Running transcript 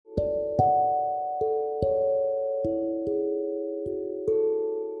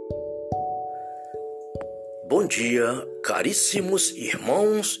Bom dia, caríssimos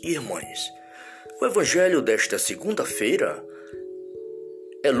irmãos e irmãs. O Evangelho desta segunda-feira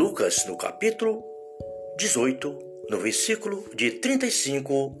é Lucas, no capítulo 18, no versículo de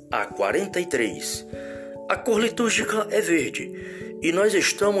 35 a 43. A cor litúrgica é verde e nós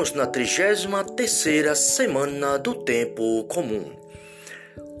estamos na 33ª semana do tempo comum.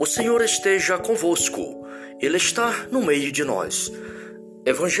 O Senhor esteja convosco, Ele está no meio de nós.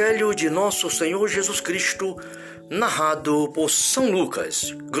 Evangelho de nosso Senhor Jesus Cristo, narrado por São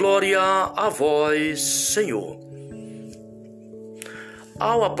Lucas. Glória a vós, Senhor.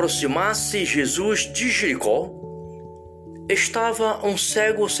 Ao aproximar-se Jesus de Jericó, estava um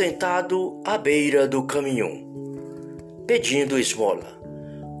cego sentado à beira do caminho, pedindo esmola.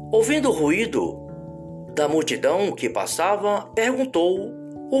 Ouvindo o ruído da multidão que passava, perguntou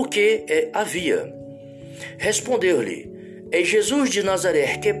o que havia. Respondeu-lhe: é Jesus de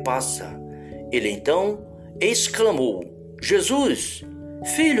Nazaré que passa. Ele então exclamou: Jesus,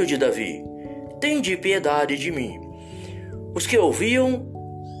 filho de Davi, tende piedade de mim. Os que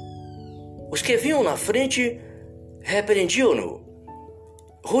vinham na frente repreendiam-no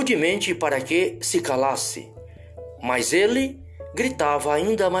rudemente para que se calasse. Mas ele gritava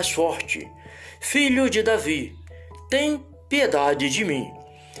ainda mais forte: Filho de Davi, tem piedade de mim.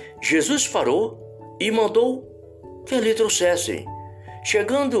 Jesus parou e mandou que lhe trouxessem.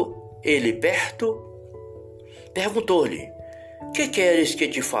 Chegando ele perto, perguntou-lhe: que queres que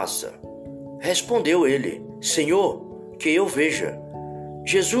te faça? Respondeu ele: Senhor, que eu veja.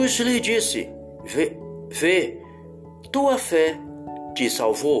 Jesus lhe disse: Vê, tua fé te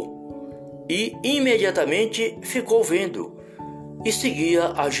salvou. E imediatamente ficou vendo e seguia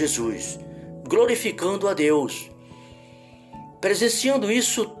a Jesus, glorificando a Deus. Presenciando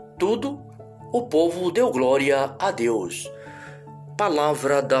isso tudo, o povo deu glória a Deus.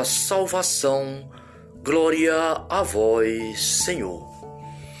 Palavra da salvação, glória a vós, Senhor.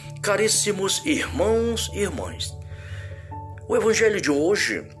 Caríssimos irmãos e irmãs, o Evangelho de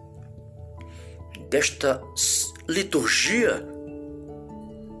hoje, desta liturgia,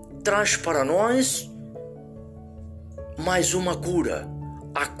 traz para nós mais uma cura,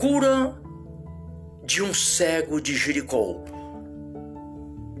 a cura de um cego de Jericó.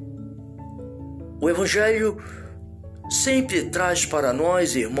 O Evangelho sempre traz para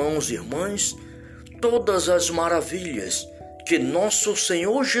nós, irmãos e irmãs, todas as maravilhas que nosso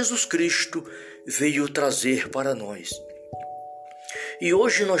Senhor Jesus Cristo veio trazer para nós. E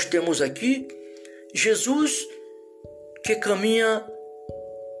hoje nós temos aqui Jesus que caminha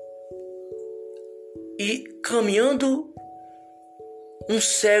e caminhando, um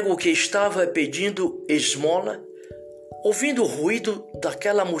cego que estava pedindo esmola, ouvindo o ruído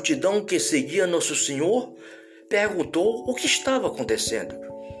daquela multidão que seguia Nosso Senhor, perguntou o que estava acontecendo.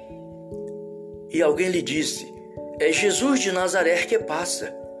 E alguém lhe disse: é Jesus de Nazaré que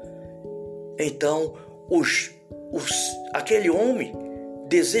passa. Então, aquele homem,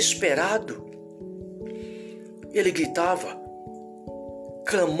 desesperado, ele gritava,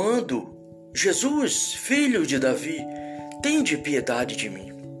 clamando: Jesus, filho de Davi, tende piedade de mim.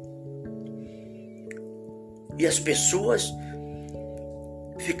 E as pessoas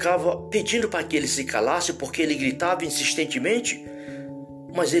ficavam pedindo para que ele se calasse, porque ele gritava insistentemente,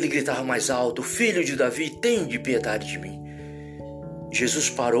 mas ele gritava mais alto: Filho de Davi, tende piedade de mim.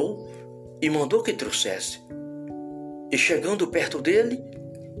 Jesus parou e mandou que trouxesse. E chegando perto dele,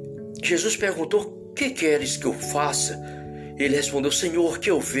 Jesus perguntou: que queres que eu faça? Ele respondeu: Senhor,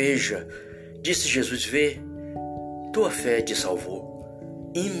 que eu veja. Disse Jesus: vê, tua fé te salvou.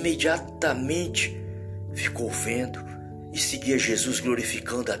 Imediatamente ficou vendo e seguia Jesus,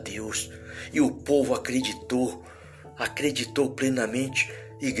 glorificando a Deus. E o povo acreditou plenamente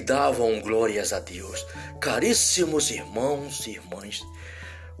e davam glórias a Deus. Caríssimos irmãos e irmãs,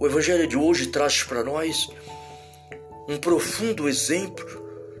 o Evangelho de hoje traz para nós um profundo exemplo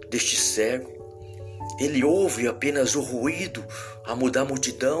deste cego. Ele ouve apenas o ruído, da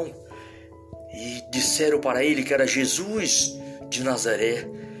multidão, e disseram para ele que era Jesus de Nazaré.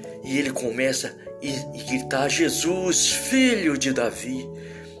 E ele começa a gritar: Jesus, filho de Davi,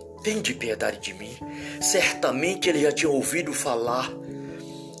 tende piedade de mim. Certamente ele já tinha ouvido falar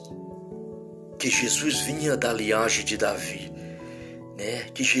que Jesus vinha da linhagem de Davi, né?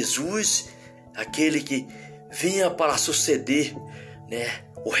 Que Jesus, aquele que vinha para suceder, né,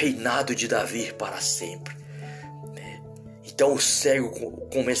 o reinado de Davi para sempre, né? Então o cego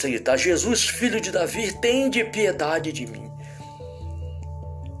começa a gritar: Jesus, filho de Davi, tende piedade de mim.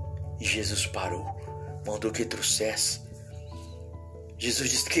 E Jesus parou, mandou que trouxesse.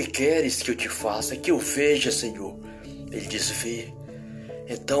 Jesus disse: que queres que eu te faça? Que eu veja, Senhor? Ele diz: vê.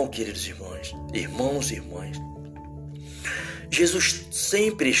 Então, queridos irmãos e irmãs, Jesus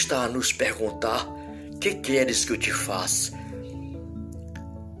sempre está a nos perguntar: que queres que eu te faça?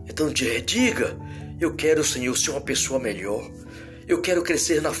 Então diga: eu quero, Senhor, ser uma pessoa melhor. Eu quero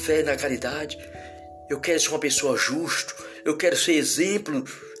crescer na fé e na caridade. Eu quero ser uma pessoa justa. Eu quero ser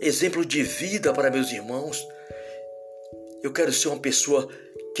exemplo de vida para meus irmãos. Eu quero ser uma pessoa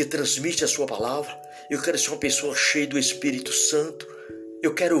que transmite a sua palavra. Eu quero ser uma pessoa cheia do Espírito Santo.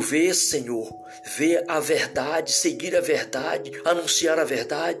 Eu quero ver, Senhor, ver a verdade, seguir a verdade, anunciar a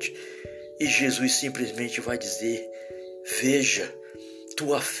verdade. E Jesus simplesmente vai dizer: veja,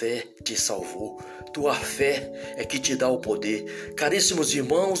 tua fé te salvou. Tua fé é que te dá o poder. Caríssimos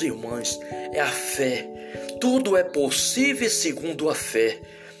irmãos e irmãs, é a fé. Tudo é possível segundo a fé.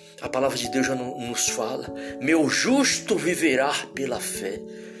 A palavra de Deus já nos fala: meu justo viverá pela fé.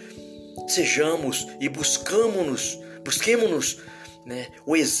 Sejamos e busquemos-nos,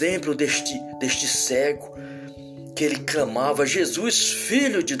 o exemplo deste cego, que ele clamava: Jesus,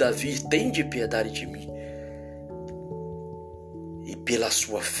 filho de Davi, tende piedade de mim. E pela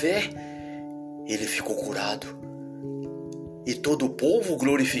sua fé, ele ficou curado. E todo o povo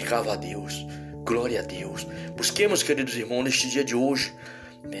glorificava a Deus. Glória a Deus. Busquemos, queridos irmãos, neste dia de hoje,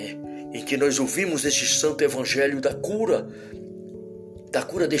 em que nós ouvimos este santo evangelho da cura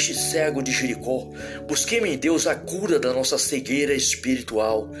deste cego de Jericó. Busquemos em Deus a cura da nossa cegueira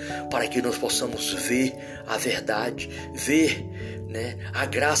espiritual, para que nós possamos ver a verdade, ver a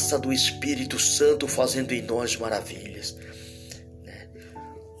graça do Espírito Santo fazendo em nós maravilhas.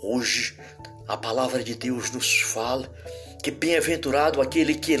 Hoje, a palavra de Deus nos fala que bem-aventurado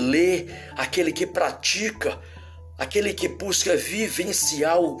aquele que lê, aquele que pratica, aquele que busca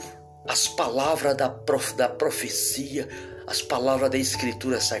vivenciar as palavras da profecia, as palavras da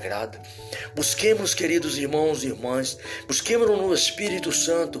Escritura Sagrada. Busquemos, queridos irmãos e irmãs, busquemos no Espírito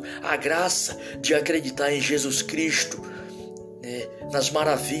Santo a graça de acreditar em Jesus Cristo, nas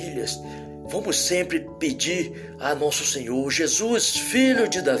maravilhas. Vamos sempre pedir a nosso Senhor: Jesus, filho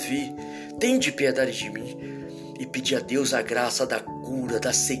de Davi, tende piedade de mim. E pedir a Deus a graça da cura,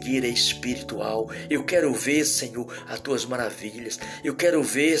 da cegueira espiritual. Eu quero ver, Senhor, as tuas maravilhas. Eu quero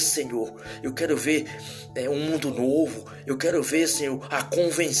ver, Senhor, um mundo novo. Eu quero ver, Senhor, a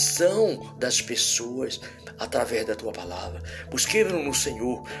convenção das pessoas através da tua palavra. Busquemos no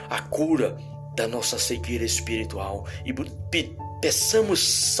Senhor a cura da nossa cegueira espiritual e peçamos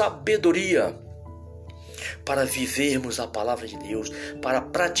sabedoria para vivermos a palavra de Deus, para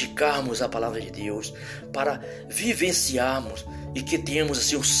praticarmos a palavra de Deus, para vivenciarmos e que tenhamos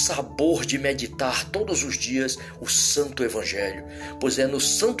assim o sabor de meditar todos os dias o Santo Evangelho, pois é no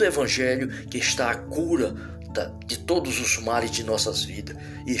Santo Evangelho que está a cura de todos os males de nossas vidas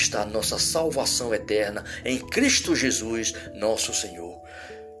e está a nossa salvação eterna em Cristo Jesus, nosso Senhor.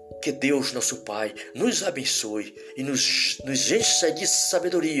 Que Deus, nosso Pai, nos abençoe e nos encha de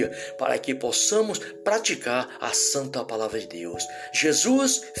sabedoria para que possamos praticar a santa palavra de Deus.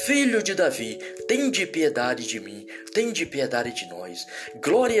 Jesus, filho de Davi, tende piedade de mim, tende piedade de nós.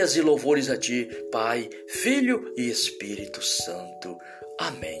 Glórias e louvores a Ti, Pai, Filho e Espírito Santo.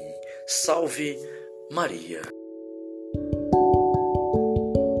 Amém. Salve Maria.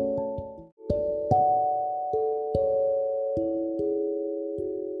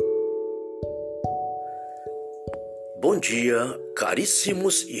 Bom dia,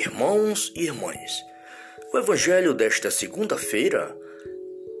 caríssimos irmãos e irmãs. O Evangelho desta segunda-feira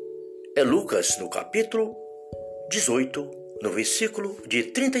é Lucas, no capítulo 18, no versículo de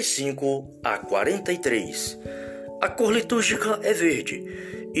 35 a 43. A cor litúrgica é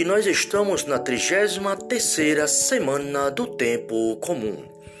verde e nós estamos na 33ª semana do tempo comum.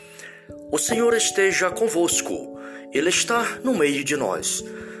 O Senhor esteja convosco, Ele está no meio de nós.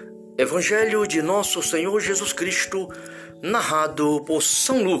 Evangelho de nosso Senhor Jesus Cristo, narrado por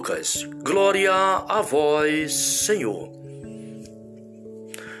São Lucas. Glória a vós, Senhor.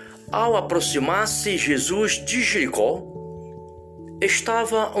 Ao aproximar-se Jesus de Jericó,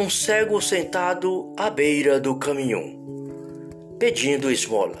 estava um cego sentado à beira do caminho, pedindo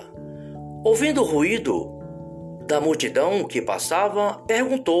esmola. Ouvindo o ruído da multidão que passava,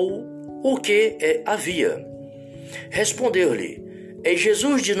 perguntou o que havia. Respondeu-lhe: é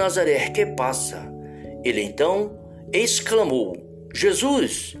Jesus de Nazaré que passa. Ele então exclamou: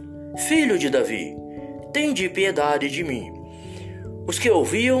 Jesus, filho de Davi, tende piedade de mim. Os que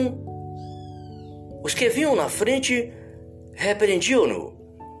vinham na frente repreendiam-no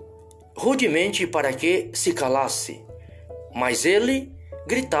rudemente para que se calasse. Mas ele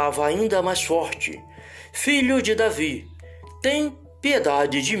gritava ainda mais forte: Filho de Davi, tem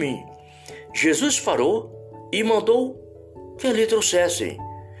piedade de mim. Jesus parou e mandou que lhe trouxessem.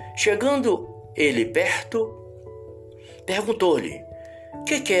 Chegando ele perto, perguntou-lhe: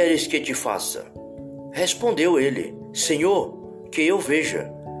 que queres que te faça? Respondeu ele: Senhor, que eu veja.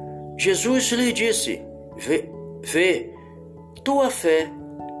 Jesus lhe disse: Vê, tua fé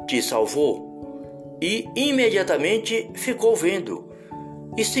te salvou. E imediatamente ficou vendo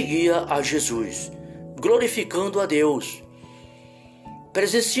e seguia a Jesus, glorificando a Deus.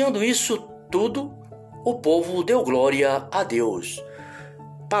 Presenciando isso tudo, o povo deu glória a Deus.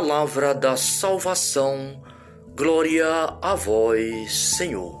 Palavra da salvação, glória a vós,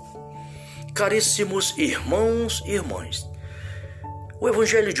 Senhor. Caríssimos irmãos e irmãs, o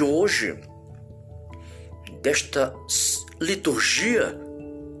Evangelho de hoje, desta liturgia,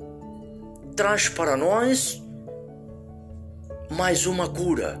 traz para nós mais uma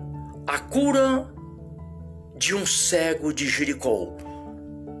cura, a cura de um cego de Jericó.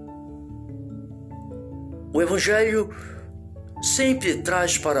 O Evangelho sempre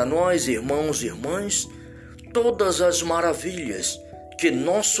traz para nós, irmãos e irmãs, todas as maravilhas que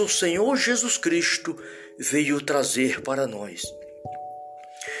nosso Senhor Jesus Cristo veio trazer para nós.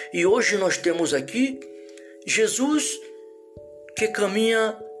 E hoje nós temos aqui Jesus que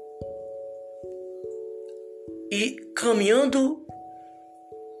caminha e caminhando,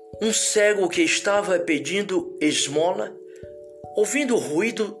 um cego que estava pedindo esmola, ouvindo o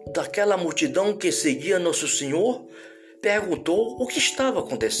ruído daquela multidão que seguia Nosso Senhor, perguntou o que estava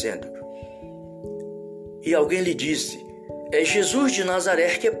acontecendo. E alguém lhe disse: é Jesus de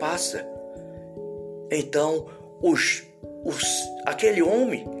Nazaré que passa. Então aquele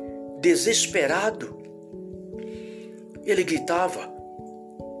homem desesperado, ele gritava,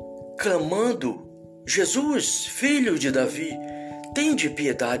 clamando: Jesus, filho de Davi, tende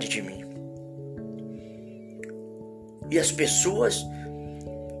piedade de mim. E as pessoas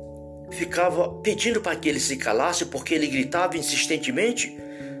ficavam pedindo para que ele se calasse, porque ele gritava insistentemente,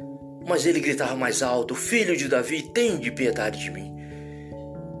 mas ele gritava mais alto: Filho de Davi, tende piedade de mim.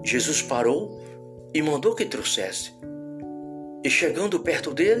 Jesus parou e mandou que trouxesse. E chegando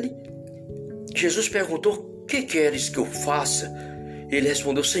perto dele, Jesus perguntou: que queres que eu faça? Ele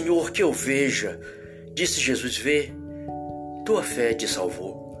respondeu: Senhor, que eu veja. Disse Jesus: vê, tua fé te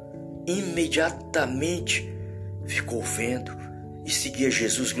salvou. Imediatamente ficou vendo e seguia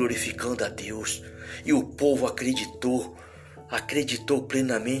Jesus, glorificando a Deus. E o povo acreditou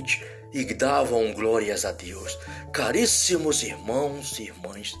plenamente e davam glórias a Deus. Caríssimos irmãos e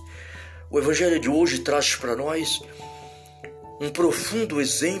irmãs, o Evangelho de hoje traz para nós um profundo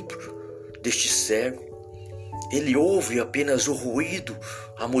exemplo deste cego. Ele ouve apenas o ruído,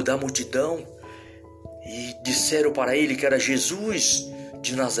 a mudar a multidão, e disseram para ele que era Jesus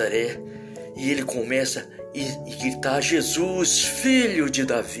de Nazaré. E ele começa a gritar: Jesus, filho de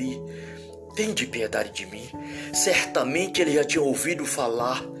Davi, tende piedade de mim. Certamente ele já tinha ouvido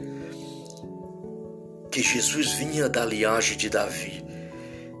falar que Jesus vinha da linhagem de Davi,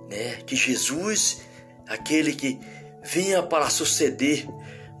 né? Que Jesus, aquele que vinha para suceder,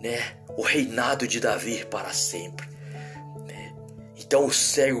 né, o reinado de Davi para sempre, né? Então o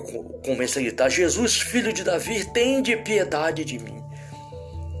cego começa a gritar: Jesus, filho de Davi, tende piedade de mim.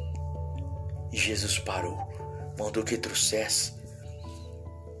 E Jesus parou, mandou que trouxesse.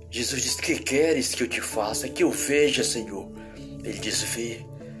 Jesus disse: que queres que eu te faça? Que eu veja, Senhor. Ele disse: vê.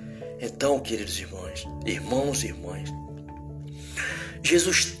 Então, queridos irmãos e irmãs,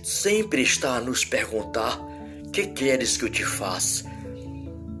 Jesus sempre está a nos perguntar: que queres que eu te faça?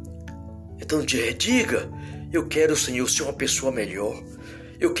 Então diga: eu quero, Senhor, ser uma pessoa melhor.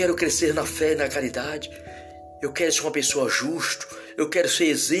 Eu quero crescer na fé e na caridade. Eu quero ser uma pessoa justa. Eu quero ser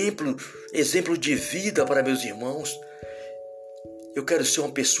exemplo de vida para meus irmãos. Eu quero ser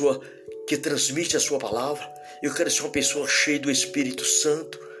uma pessoa que transmite a sua palavra. Eu quero ser uma pessoa cheia do Espírito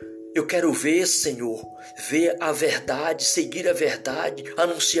Santo. Eu quero ver, Senhor, ver a verdade, seguir a verdade,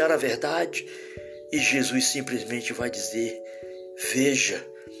 anunciar a verdade. E Jesus simplesmente vai dizer: veja,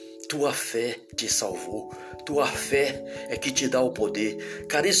 tua fé te salvou. Tua fé é que te dá o poder.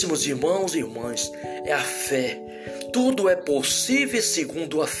 Caríssimos irmãos e irmãs, é a fé. Tudo é possível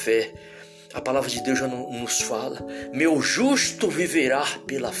segundo a fé. A palavra de Deus já nos fala: meu justo viverá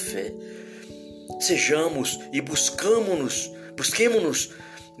pela fé. Sejamos e busquemo-nos,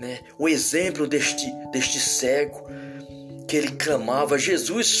 né, o exemplo deste cego, que ele clamava: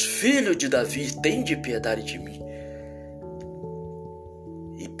 Jesus, filho de Davi, tende piedade de mim.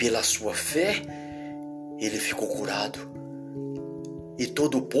 E pela sua fé, ele ficou curado. E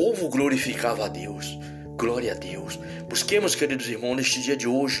todo o povo glorificava a Deus. Glória a Deus. Busquemos, queridos irmãos, neste dia de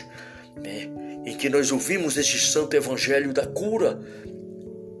hoje, né, em que nós ouvimos este santo evangelho da cura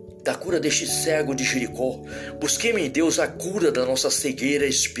da cura deste cego de Jericó. Busquemos em Deus a cura da nossa cegueira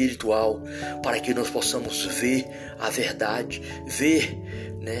espiritual, para que nós possamos ver a verdade, ver,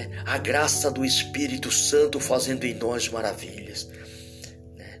 a graça do Espírito Santo fazendo em nós maravilhas.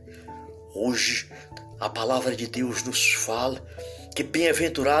 Hoje, a palavra de Deus nos fala que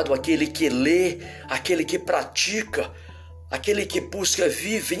bem-aventurado aquele que lê, aquele que pratica, aquele que busca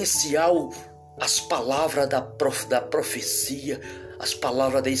vivenciar as palavras da profecia, as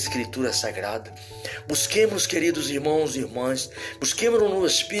palavras da Escritura Sagrada. Busquemos, queridos irmãos e irmãs, busquemos no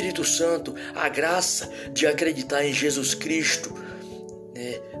Espírito Santo a graça de acreditar em Jesus Cristo,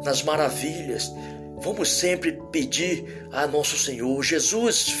 nas maravilhas. Vamos sempre pedir a nosso Senhor: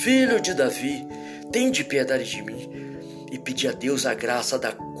 Jesus, filho de Davi, tende piedade de mim. E pedir a Deus a graça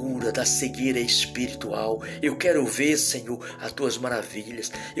da cura, da cegueira espiritual. Eu quero ver, Senhor, as tuas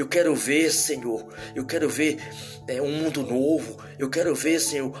maravilhas. Eu quero ver, Senhor, um mundo novo. Eu quero ver,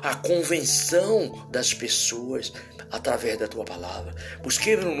 Senhor, a convenção das pessoas através da tua palavra.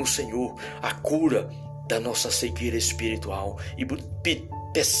 Busquemos no Senhor a cura da nossa cegueira espiritual e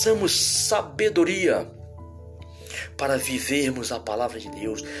peçamos sabedoria para vivermos a palavra de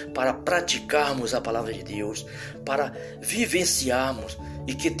Deus, para praticarmos a palavra de Deus, para vivenciarmos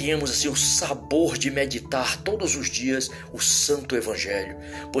e que tenhamos assim o sabor de meditar todos os dias o Santo Evangelho,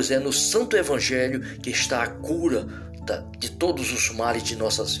 pois é no Santo Evangelho que está a cura de todos os males de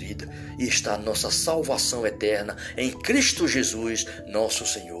nossas vidas e está a nossa salvação eterna em Cristo Jesus, nosso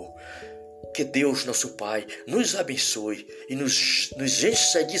Senhor. Que Deus, nosso Pai, nos abençoe e nos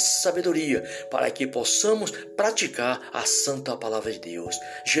encha de sabedoria para que possamos praticar a santa palavra de Deus.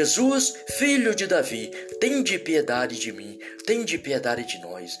 Jesus, filho de Davi, tende piedade de mim, tende piedade de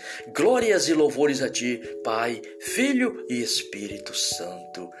nós. Glórias e louvores a Ti, Pai, Filho e Espírito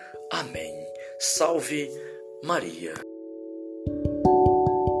Santo. Amém. Salve Maria.